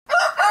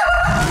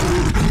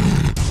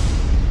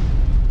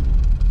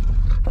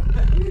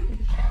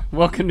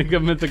welcome to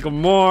Good Mythical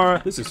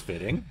More. This is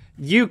fitting.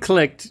 You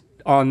clicked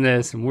on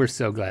this, and we're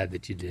so glad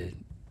that you did.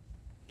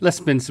 Let's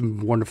spend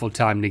some wonderful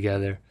time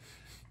together,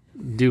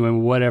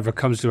 doing whatever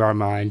comes to our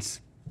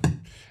minds.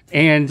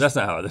 And that's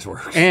not how this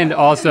works. And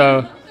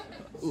also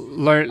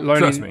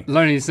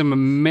learning some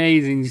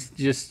amazing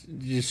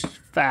just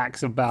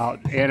facts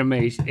about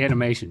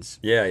animations.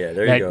 Yeah,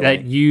 there you go.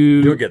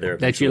 You'll get there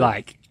that you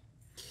like.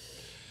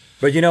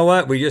 But you know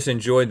what? We just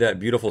enjoyed that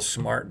beautiful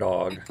smart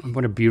dog.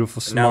 What a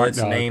beautiful smart dog.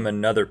 Now let's name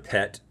another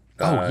pet.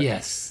 Oh,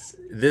 yes.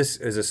 This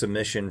is a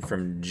submission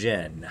from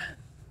Jen.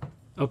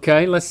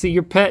 Okay, let's see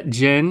your pet,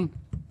 Jen.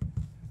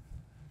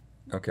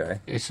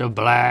 Okay. It's a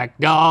black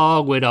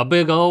dog with a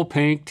big old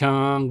pink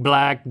tongue.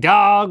 Black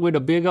dog with a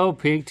big old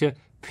pink tongue.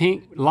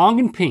 Pink, long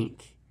and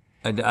pink.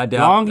 I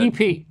doubt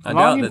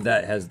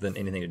that has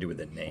anything to do with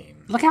the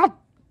name. Look how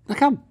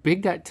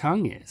big that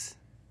tongue is.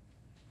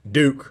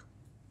 Duke.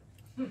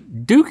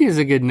 Duke is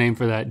a good name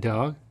for that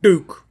dog.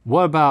 Duke.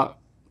 What about,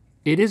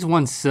 it is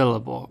one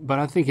syllable, but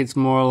I think it's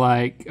more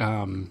like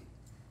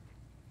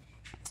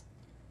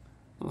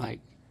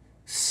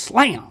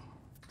slam.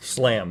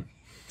 Slam.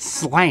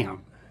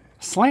 Slam.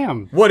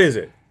 Slam. What is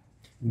it?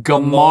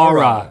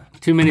 GMMORE.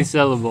 Too many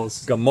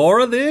syllables.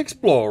 GMMORE the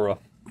Explorer.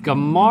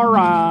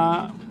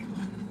 GMMORE.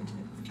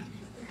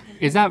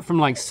 Is that from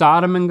like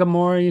Sodom and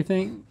Gomorrah, you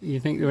think? You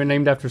think they were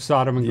named after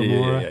Sodom and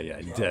Gomorrah?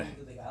 Yeah.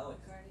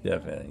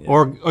 Definitely. Yeah.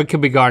 Or it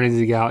could be Guardians of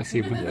the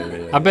Galaxy.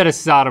 I bet it's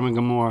Sodom and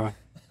Gomorrah.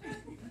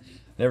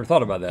 Never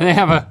thought about that. They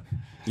have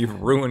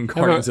You've ruined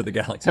Guardians of the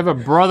Galaxy. Have a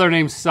brother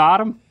named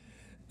Sodom?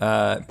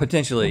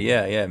 Potentially,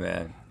 yeah,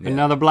 man. Yeah.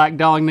 Another black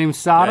dog named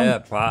Sodom? Yeah,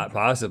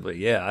 possibly.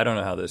 Yeah, I don't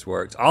know how this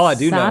works. All I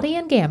do know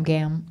and Gam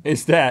Gam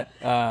is that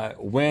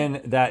when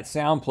that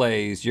sound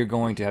plays, you're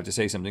going to have to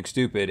say something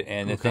stupid,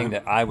 and the thing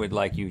that I would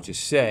like you to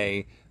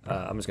say,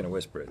 I'm just going to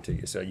whisper it to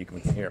you so you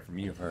can hear it from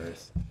you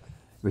first.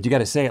 But you got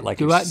to say it like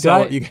you got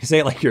to say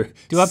it like you're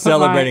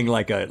celebrating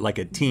like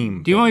a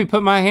team. Do you want me to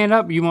put my hand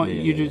up? You want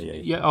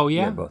yeah. Oh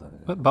yeah. Both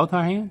Put both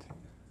our hands.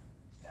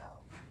 No,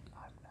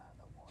 I'm not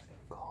the one who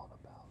called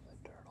about the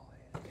turtle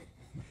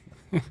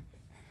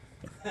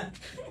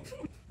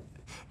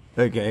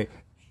head. Okay.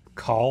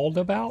 Called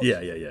about?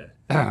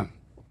 Yeah.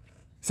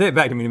 Say it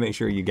back to me to make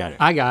sure you got it.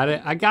 I got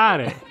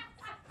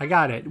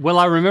it. Will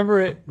I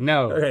remember it?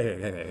 No.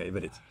 Okay,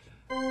 but it's.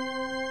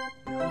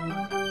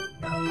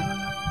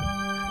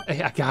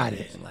 I got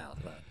it. Loud.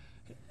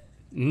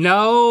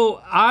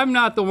 No, I'm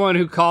not the one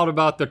who called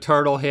about the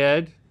turtle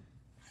head.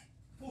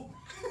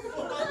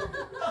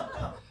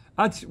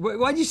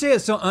 Why'd you say it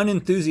so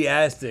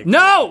unenthusiastic?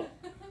 No,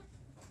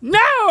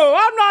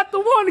 I'm not the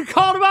one who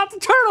called about the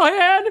turtle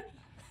head.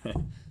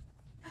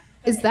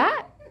 Is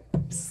that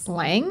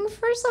slang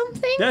for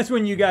something? That's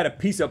when you got a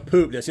piece of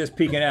poop that's just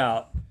peeking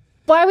out.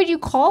 Why would you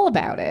call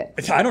about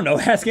it? I don't know.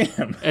 Ask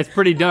him. It's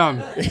pretty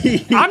dumb.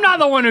 I'm not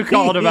the one who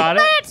called about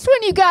it. That's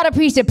when you got a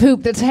piece of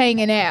poop that's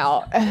hanging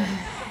out.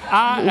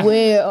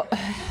 Well,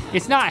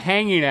 it's not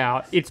hanging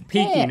out. It's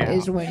peeking out. That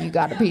is when you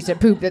got a piece of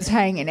poop that's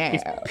hanging out.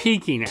 It's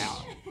peeking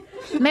out.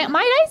 Might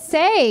I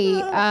say,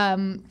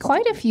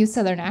 quite a few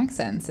Southern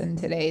accents in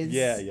today's.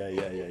 Yeah.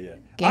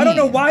 I don't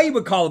know why you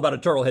would call about a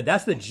turtle head.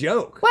 That's the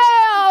joke.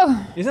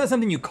 Well, it's not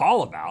something you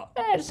call about.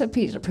 It's a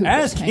piece of poop.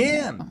 Ask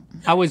him.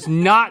 I was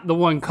not the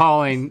one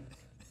calling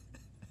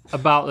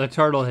about the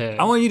turtle head.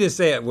 I want you to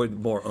say it with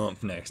more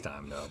oomph next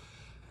time, though.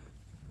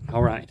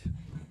 All right.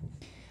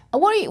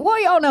 What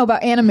do y'all know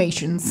about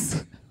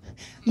animations?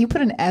 You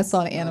put an S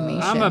on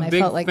animation. I'm a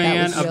big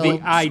fan of the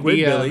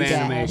idea of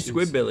animation.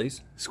 Squidbillies.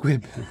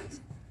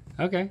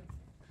 Okay.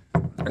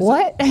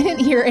 What? I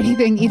didn't hear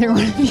anything either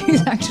one of you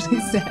actually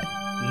said.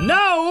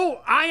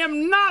 No, I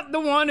am not the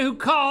one who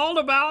called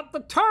about the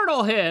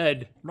turtle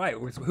head. Right.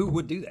 Who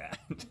would do that?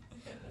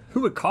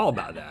 Who would call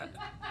about that?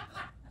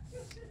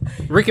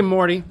 Rick and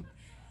Morty.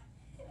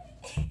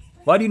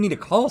 Why do you need to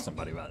call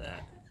somebody about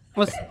that?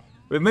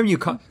 Maybe you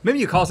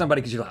call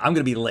somebody because you're like, I'm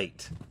going to be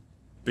late.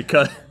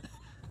 Because...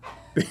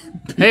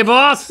 Hey,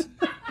 boss.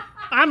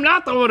 I'm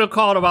not the one who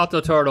called about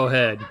the turtle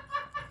head.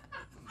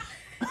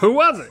 Who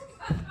was it?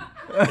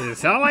 Does it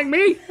sound like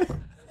me?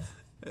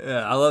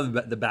 Yeah, I love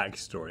the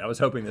backstory. I was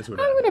hoping this would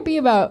happen. I'm going to be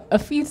about a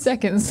few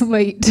seconds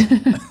late.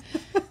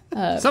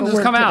 Something's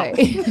come out.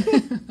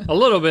 A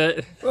little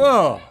bit.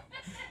 Oh,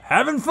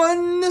 having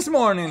fun this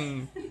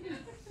morning.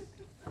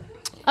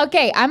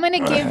 Okay, I'm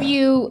going to give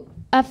you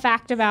a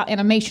fact about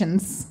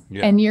animations,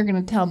 and you're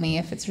going to tell me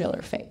if it's real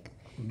or fake.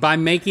 By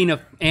making an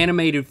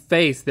animated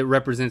face that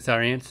represents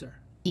our answer.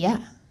 Yeah,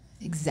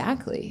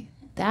 exactly.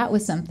 That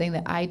was something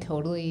that I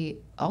totally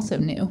also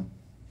knew.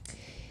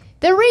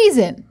 The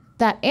reason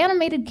that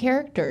animated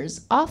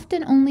characters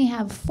often only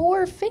have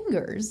 4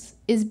 fingers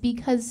is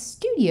because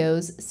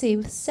studios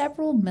save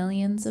several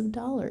millions of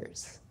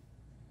dollars.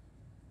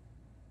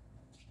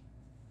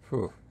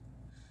 Whew.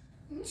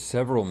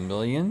 Several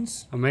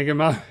millions? I'm making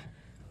my...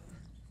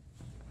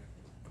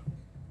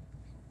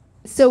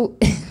 So,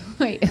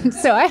 wait,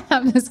 so I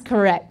have this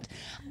correct.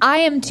 I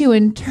am to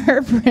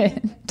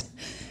interpret...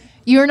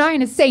 You're not going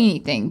to say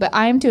anything, but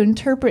I am to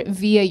interpret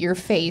via your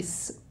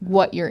face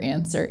what your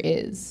answer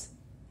is.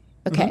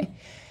 Okay.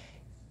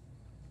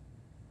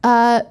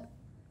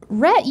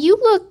 Rhett, you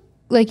look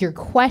like you're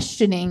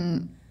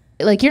questioning,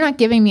 like you're not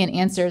giving me an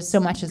answer so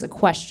much as a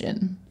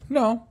question.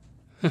 No.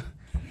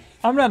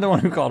 I'm not the one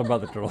who called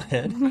about the turtle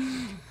head.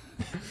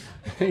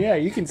 Yeah,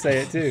 you can say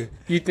it too.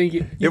 You think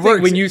it It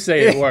works when you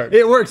say it works.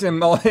 It works in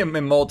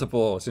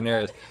multiple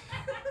scenarios.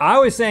 I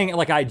was saying it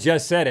like I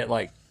just said it.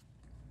 Like,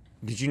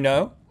 did you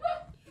know?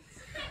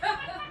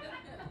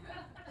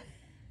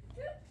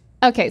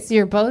 Okay, so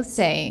you're both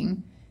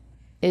saying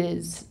it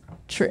is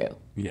true.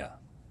 Yeah.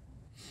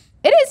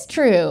 It is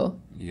true.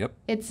 Yep.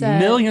 It's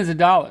Millions of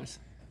dollars.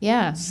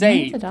 Yeah, Saved.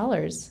 millions of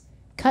dollars.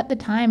 Cut the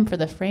time for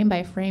the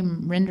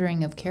frame-by-frame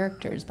rendering of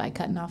characters by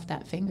cutting off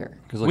that finger.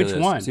 'Cause look Which at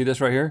this. one? See this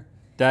right here?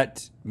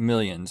 That's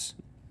millions.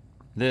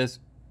 This,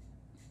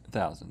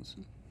 thousands.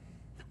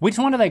 Which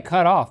one do they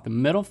cut off? The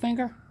middle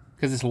finger?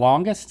 Because it's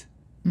longest?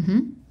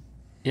 Mm-hmm.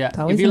 Yeah. It's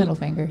always if the you, middle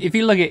finger. If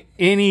you look at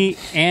any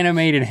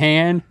animated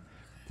hand,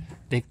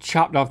 they've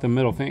chopped off the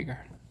middle finger.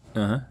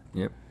 Uh-huh.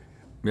 Yep.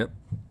 Yep.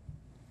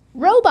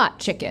 Robot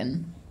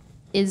Chicken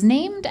is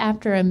named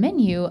after a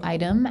menu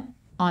item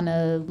on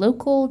a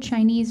local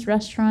Chinese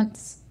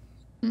restaurant's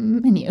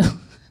menu.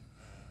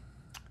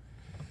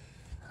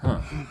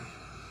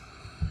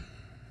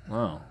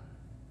 Wow.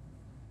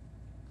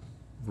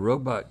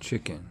 Robot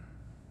chicken.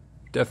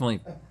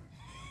 Definitely.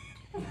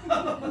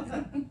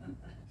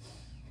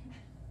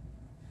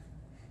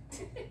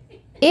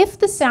 If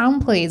the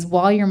sound plays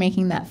while you're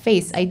making that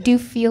face, I do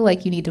feel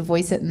like you need to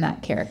voice it in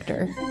that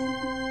character.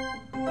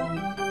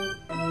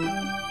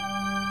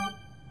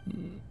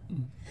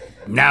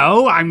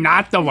 No, I'm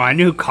not the one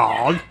who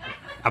called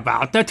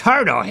about the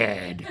turtle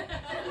head.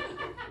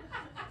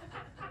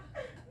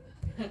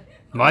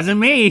 Wasn't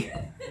me.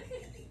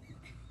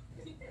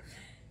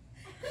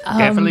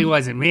 Definitely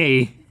wasn't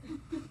me.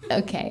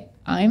 Okay,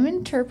 I'm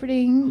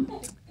interpreting.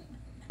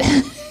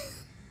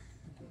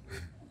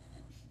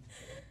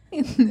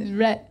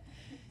 Rhett,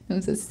 it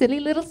was a silly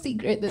little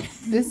secret that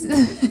this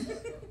is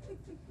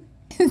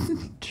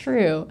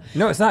true.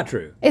 No, it's not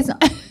true. It's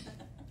not.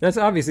 That's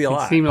obviously a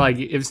lie. It seemed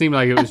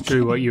like it was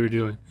true what you were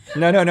doing.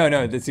 No.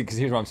 Because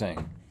here's what I'm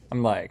saying.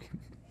 I'm like,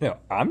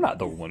 I'm not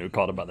the one who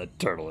called about the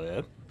turtle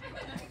head.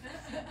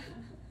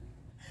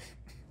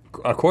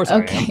 Of course I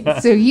am. Okay,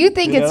 so you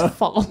think it's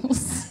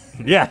false.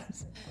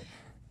 Yes.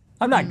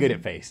 I'm not good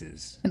at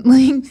faces.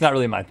 Link, It's not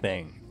really my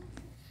thing.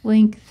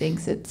 Link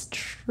thinks it's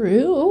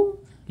true.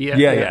 Yeah.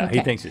 Okay.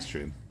 He thinks it's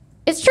true.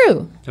 It's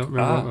true. Don't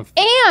remember.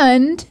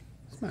 And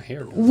My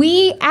hair.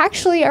 we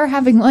actually are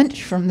having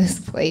lunch from this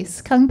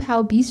place, Kung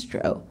Pao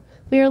Bistro.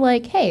 We were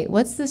like, hey,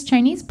 what's this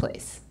Chinese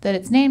place that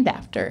it's named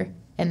after?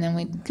 And then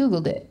we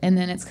Googled it, and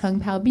then it's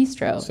Kung Pao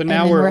Bistro. So And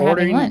now then we're having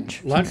ordering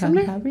lunch lunch from Kung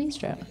there? Pao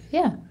Bistro.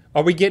 Yeah,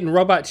 Are we getting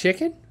robot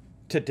chicken?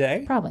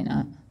 Today? probably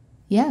not.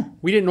 Yeah.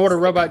 We didn't order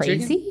robot chicken.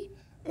 Crazy?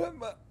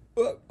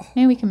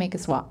 Maybe we can make a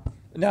swap.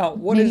 Now,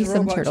 what Maybe is some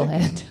robot turtle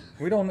chicken? head.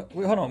 Hold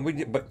on.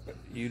 But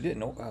you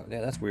didn't.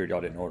 Yeah, that's weird. Y'all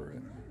didn't order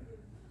it.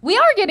 We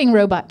are getting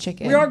robot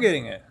chicken. We are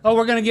getting it. Oh,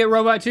 we're gonna get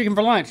robot chicken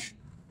for lunch.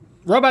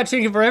 Robot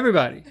chicken for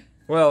everybody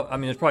Well, I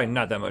mean, there's probably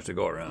not that much to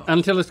go around.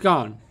 until it's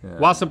gone,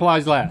 while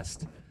supplies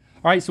last.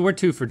 All right, so we're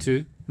 2 for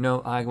 2.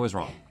 No, I was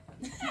wrong.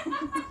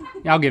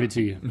 I'll give it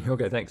to you.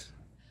 Okay, thanks.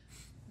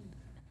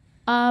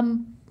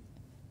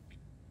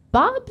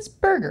 Bob's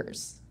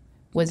Burgers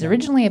was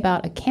originally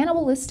about a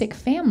cannibalistic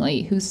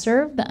family who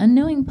served the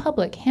unknowing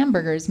public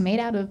hamburgers made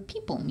out of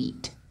people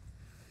meat.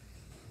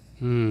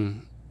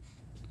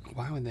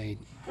 Why would they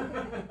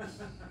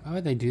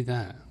do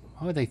that?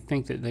 Why would they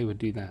think that they would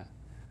do that?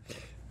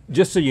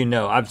 Just so you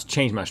know, I've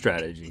changed my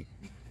strategy.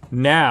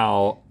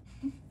 Now,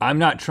 I'm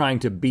not trying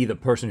to be the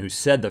person who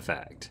said the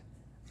fact.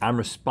 I'm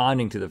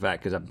responding to the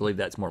fact because I believe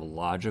that's more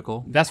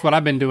logical. That's what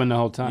I've been doing the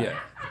whole time. Yeah.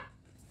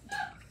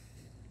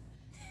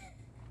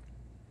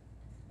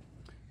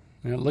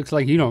 And it looks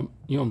like you don't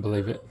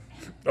believe it.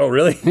 Oh,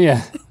 really?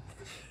 Yeah.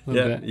 A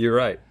little Yeah, bit. you're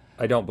right.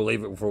 I don't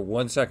believe it for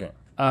 1 second.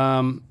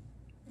 I'm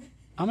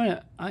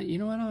gonna. You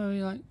know what? I'm gonna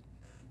be like.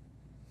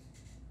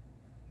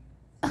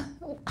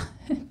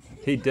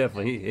 He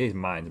definitely, his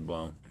mind's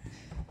blown.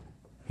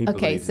 He Okay,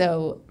 believes it.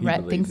 so He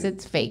Rhett believes thinks it.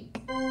 it's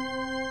fake.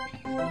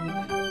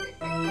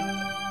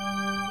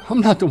 I'm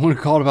not the one who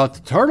called about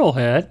the turtle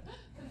head.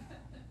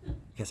 You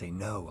can say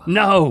no.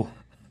 No,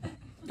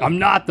 I'm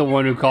not the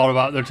one who called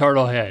about the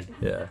turtle head.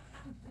 Yeah,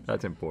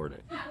 that's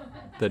important.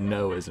 The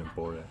no is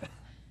important.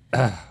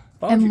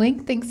 And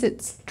Link thinks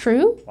it's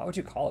true? Why would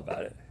you call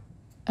about it?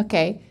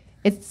 Okay,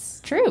 it's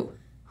true.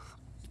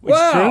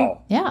 It's true.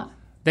 Yeah.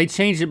 They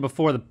changed it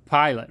before the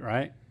pilot,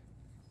 right?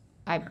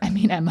 I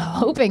mean, I'm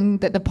hoping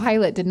that the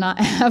pilot did not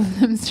have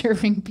them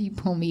serving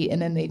people meat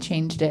and then they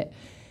changed it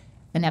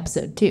in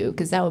episode 2,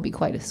 because that would be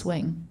quite a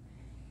swing.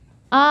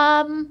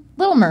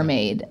 Little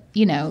Mermaid,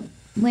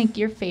 Link,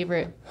 your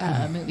favorite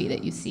movie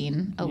that you've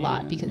seen a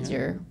lot because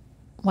your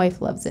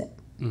wife loves it.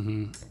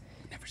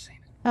 Never seen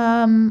it.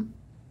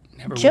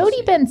 Never will see Jodie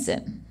it.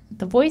 Benson,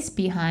 the voice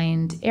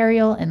behind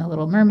Ariel and The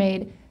Little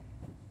Mermaid,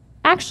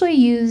 actually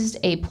used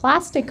a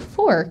plastic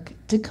fork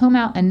to comb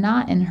out a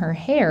knot in her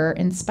hair,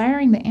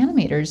 inspiring the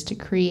animators to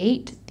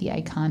create the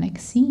iconic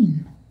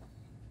scene.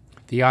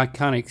 The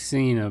iconic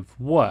scene of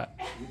what?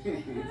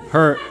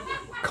 Her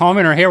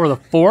combing her hair with a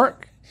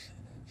fork?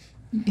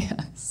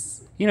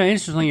 Yes. You know,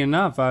 interestingly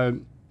enough, I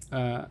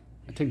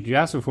took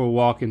Jasper for a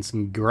walk in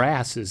some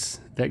grasses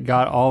that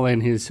got all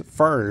in his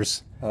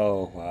furs.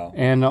 Oh, wow.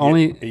 And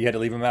you had to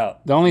leave him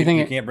out. The only thing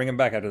you can't bring him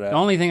back after that. The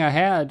only thing I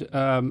had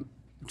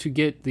to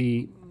get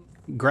the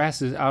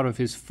grasses out of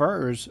his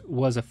furs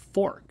was a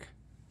fork.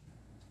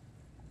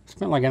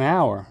 Spent like an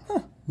hour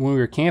when we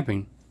were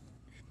camping.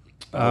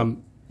 Yeah.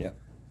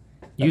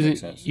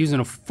 Using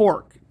a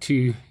fork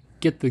to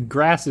get the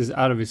grasses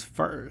out of his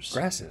furs.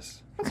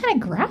 Grasses? What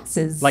kind of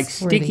grasses? Like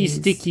were these?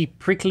 sticky,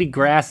 prickly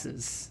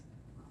grasses.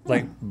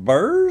 Like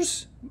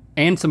burrs?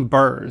 And some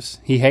burrs.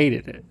 He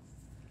hated it.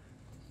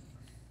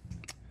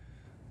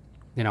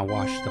 Then I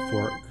washed the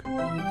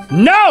fork.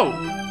 No!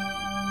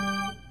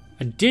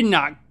 I did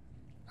not.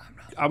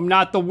 I'm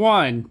not the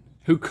one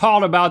who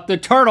called about the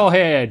turtle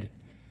head.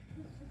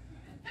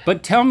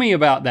 But tell me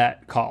about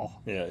that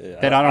call. Yeah.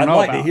 That I don't know I'd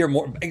like about. to hear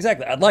more.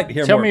 Exactly. I'd like to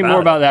hear Tell more me about more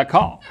it. about that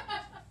call.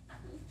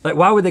 Like,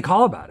 why would they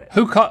call about it?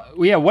 Who called?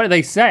 Yeah, what did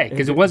they say?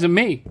 Because it wasn't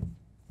me.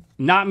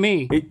 Not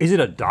me. Is it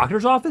a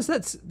doctor's office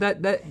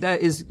that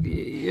is,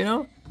 you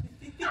know?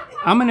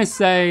 I'm going to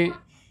say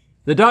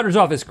The doctor's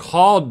office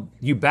called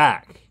you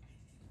back.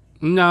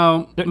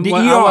 no. The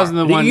I wasn't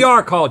the one.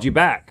 ER called you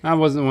back. I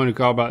wasn't the one who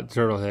called about the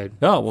turtle head.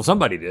 Oh, well,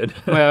 somebody did.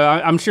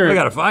 Well, I'm sure. We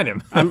got to find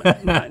him.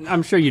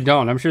 I'm sure you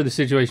don't. I'm sure the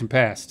situation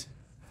passed.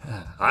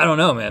 I don't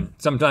know, man.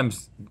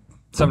 Sometimes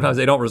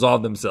they don't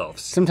resolve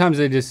themselves. Sometimes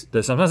they just.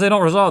 Sometimes they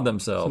don't resolve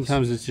themselves.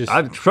 Sometimes it's just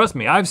Trust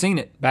me, I've seen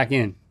it. back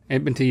in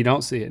until you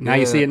don't see it. Now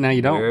you see it. Now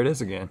you don't. There it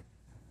is again.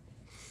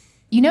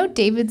 You know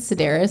David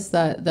Sedaris,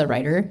 the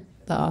writer,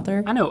 the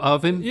author? I know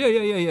of him.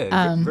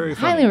 Yeah. Very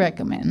funny. Highly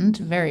recommend.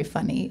 Very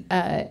funny.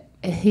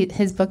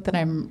 His book that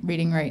I'm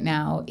reading right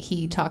now,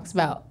 he talks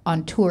about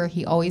on tour,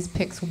 he always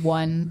picks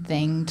one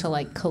thing to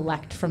like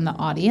collect from the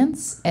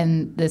audience.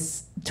 And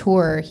this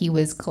tour, he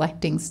was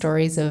collecting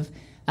stories of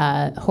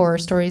horror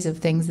stories of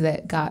things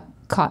that got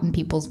caught in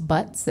people's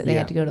butts that they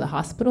had to go to the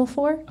hospital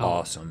for.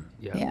 Awesome.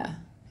 Yeah.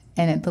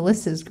 And the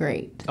list is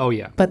great. Oh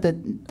yeah. But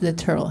the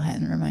turtle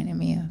hen reminded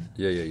me of.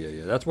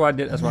 Yeah. That's why I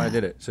did. That's why I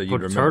did it. So you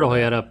Put remember turtle that.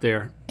 head up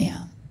there.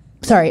 Yeah.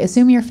 Sorry,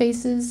 assume your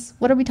faces.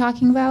 What are we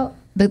talking about?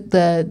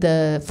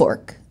 The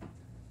fork.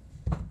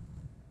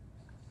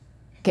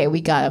 Okay,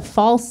 we got a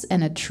false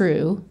and a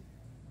true.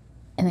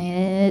 And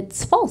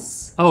it's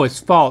false. Oh, it's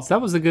false.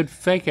 That was a good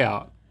fake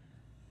out.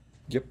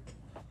 Yep.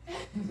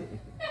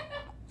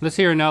 Let's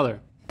hear another.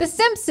 The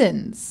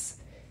Simpsons.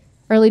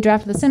 Early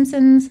draft of The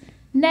Simpsons.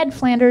 Ned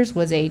Flanders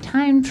was a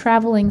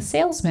time-traveling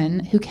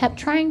salesman who kept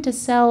trying to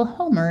sell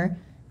Homer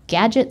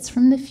gadgets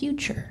from the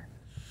future.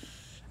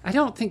 I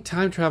don't think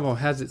time travel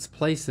has its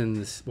place in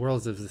the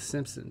worlds of The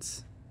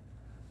Simpsons.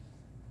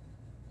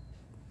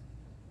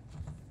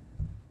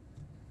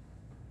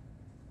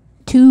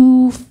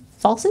 Two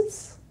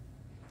falses?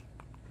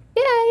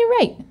 Yeah, you're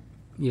right.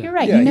 Yeah. You're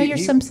right. You know your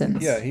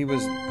Simpsons. Yeah, he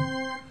was.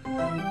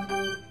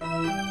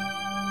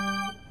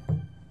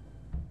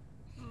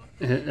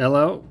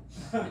 Hello?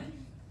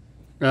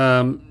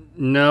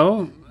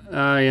 No,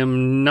 I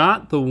am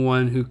not the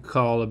one who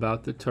called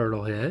about the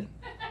turtle head.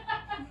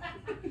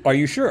 Are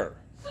you sure?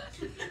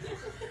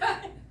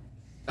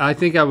 I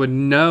think I would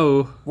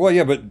know. Well,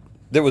 yeah, but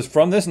that was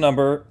from this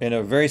number in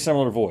a very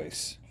similar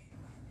voice.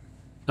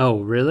 Oh,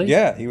 really?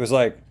 Yeah, he was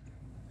like,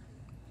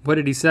 What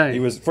did he say?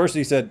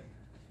 he said,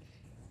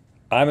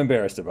 I'm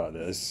embarrassed about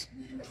this.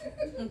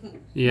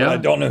 Yeah. But I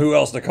don't know who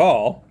else to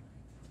call.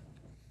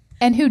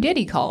 And who did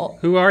he call?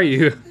 Who are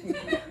you?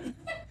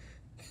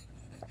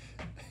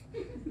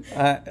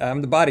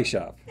 I'm the body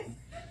shop.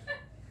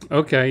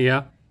 Okay,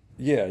 yeah.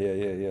 Yeah.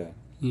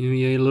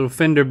 You a little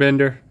fender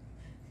bender.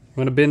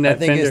 Want to bend that I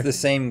think fender? it's the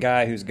same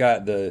guy who's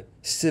got the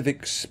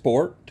Civic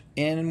Sport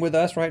in with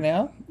us right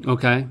now.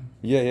 Okay.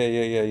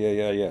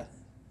 Yeah.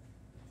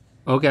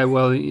 Okay,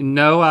 well,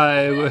 no,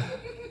 I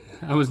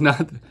was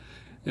not.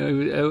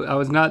 I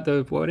was not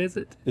the. What is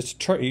it? It's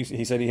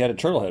he said he had a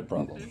turtle head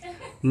problem.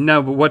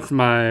 No, but what's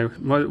my?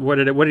 What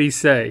did he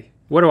say?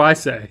 What do I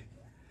say?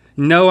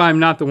 No, I'm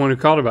not the one who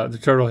called about the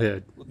turtle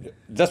head.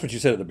 That's what you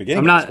said at the beginning.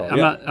 I'm of not. this call. I'm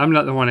Yeah. not. I'm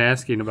not the one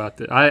asking about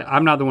the.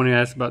 I'm not the one who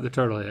asked about the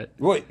turtle head.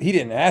 Well, he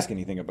didn't ask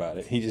anything about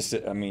it. He just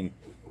said, I mean,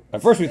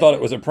 at first we thought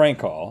it was a prank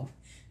call.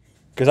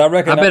 Because I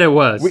reckon. I bet it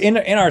was. In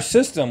our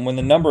system, when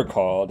the number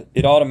called,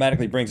 it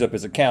automatically brings up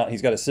his account.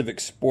 He's got a Civic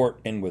Sport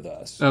in with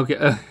us.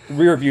 Okay.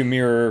 Rear view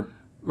mirror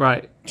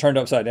Right. turned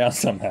upside down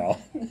somehow.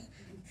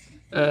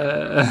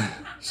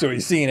 So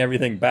he's seeing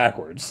everything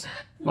backwards.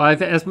 Well, I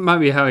think that might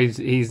be how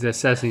he's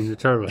assessing the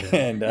turtle head.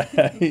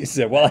 And he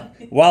said,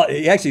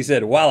 he actually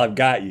said, while I've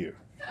got you.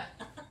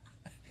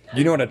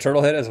 You know what a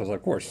turtle head is? I was like,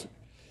 of course.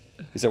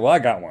 He said, well, I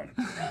got one.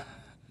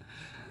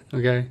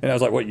 Okay. And I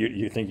was like, what,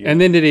 you think you... And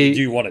then did he? Do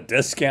you want a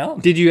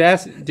discount? Did you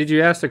ask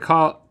to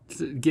call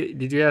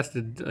Did you ask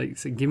to like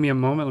say, give me a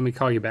moment? Let me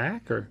call you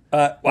back, or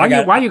Well,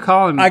 why are you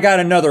calling me? I got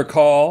another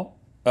call.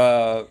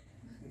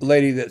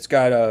 Lady that's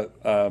got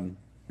a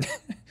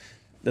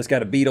that's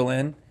got a beetle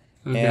in,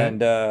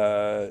 and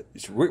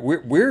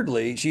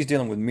weirdly, she's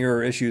dealing with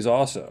mirror issues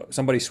also.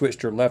 Somebody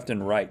switched her left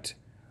and right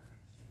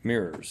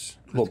mirrors.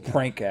 A little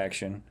prank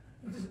action.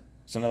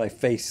 So now they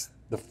face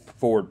the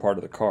forward part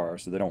of the car,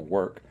 so they don't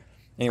work.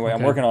 Anyway,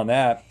 I'm working on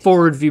that.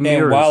 Forward view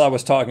mirrors. And while I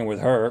was talking with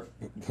her,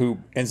 who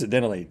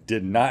incidentally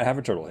did not have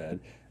a turtle head,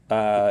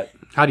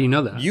 how do you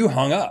know that? you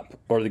hung up,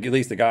 or at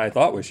least the guy I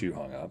thought was you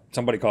hung up.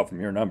 Somebody called from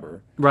your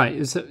number.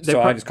 Right.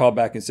 So I just called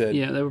back and said,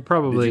 yeah, they were did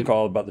probably. you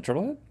call about the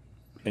turtle head?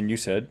 And you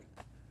said,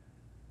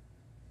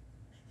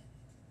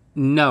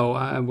 No,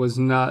 I was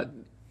not.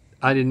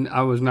 I didn't.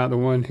 I was not the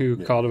one who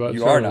called about. you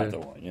the are turtle not head. the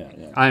one. Yeah,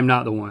 yeah. I am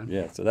not the one.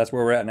 Yeah, so that's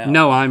where we're at now.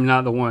 No, I'm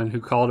not the one who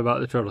called about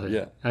the turtle head.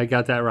 Yeah. I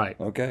got that right.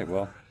 Okay,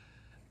 well,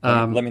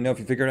 let me know if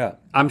you figure it out.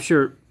 I'm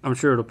sure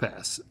it'll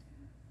pass.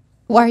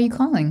 Why are you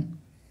calling?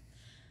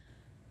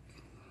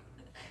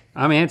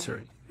 I'm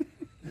answering.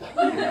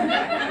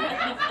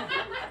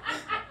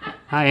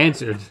 I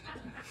answered.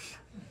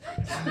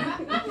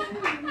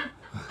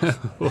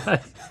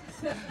 What?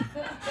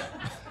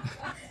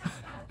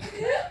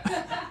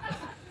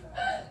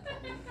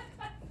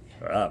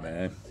 All right,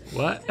 man.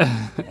 What?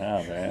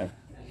 Oh, man.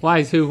 Why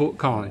is who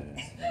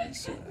calling?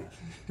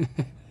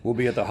 We'll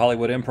be at the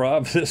Hollywood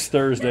Improv this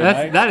Thursday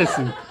night. That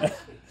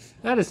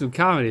is some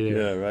comedy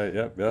there. Yeah, right.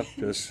 Yep.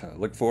 Just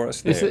look for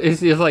us there.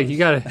 It's just like you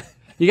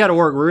gotta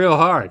work real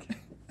hard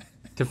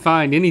to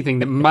find anything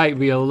that might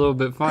be a little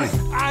bit funny.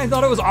 I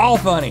thought it was all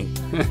funny.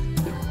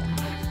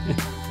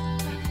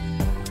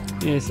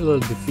 Yeah, it's a little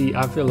defeat.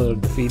 I feel a little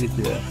defeated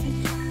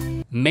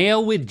today.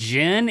 Mail with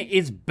Jen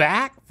is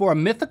back for a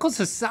Mythical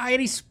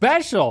Society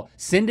special.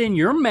 Send in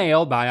your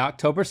mail by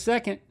October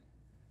 2nd.